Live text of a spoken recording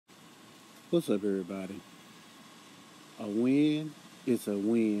What's up, everybody? A win, it's a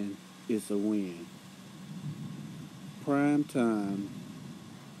win, it's a win. Prime time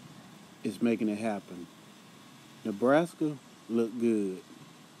is making it happen. Nebraska looked good.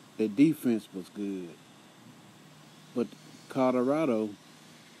 Their defense was good. But Colorado,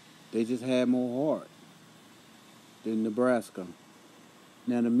 they just had more heart than Nebraska.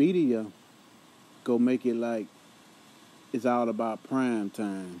 Now the media go make it like it's all about prime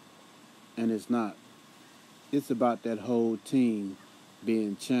time, and it's not. It's about that whole team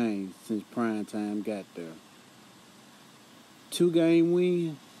being changed since prime time got there. 2-game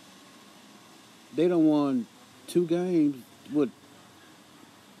win. They don't won 2 games.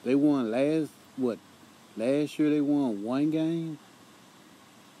 They won last year they won 1 game.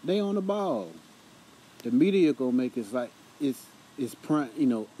 They on the ball. The media gonna make it like it's prime,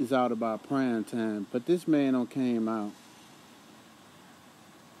 it's all about prime time. But this man don't came out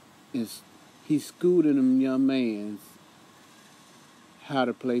and he's schooling them young mans how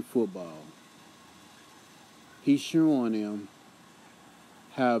to play football. He's showing them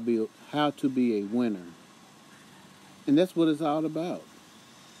how to be a winner. And that's what it's all about.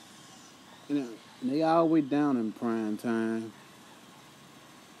 They always down in prime time.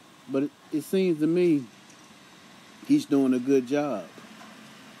 But it seems to me he's doing a good job.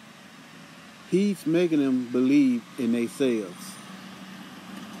 He's making them believe in themselves.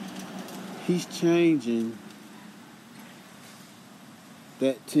 He's changing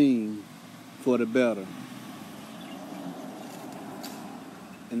that team for the better.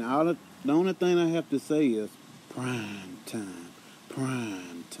 And the only thing I have to say is prime time,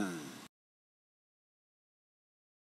 prime time.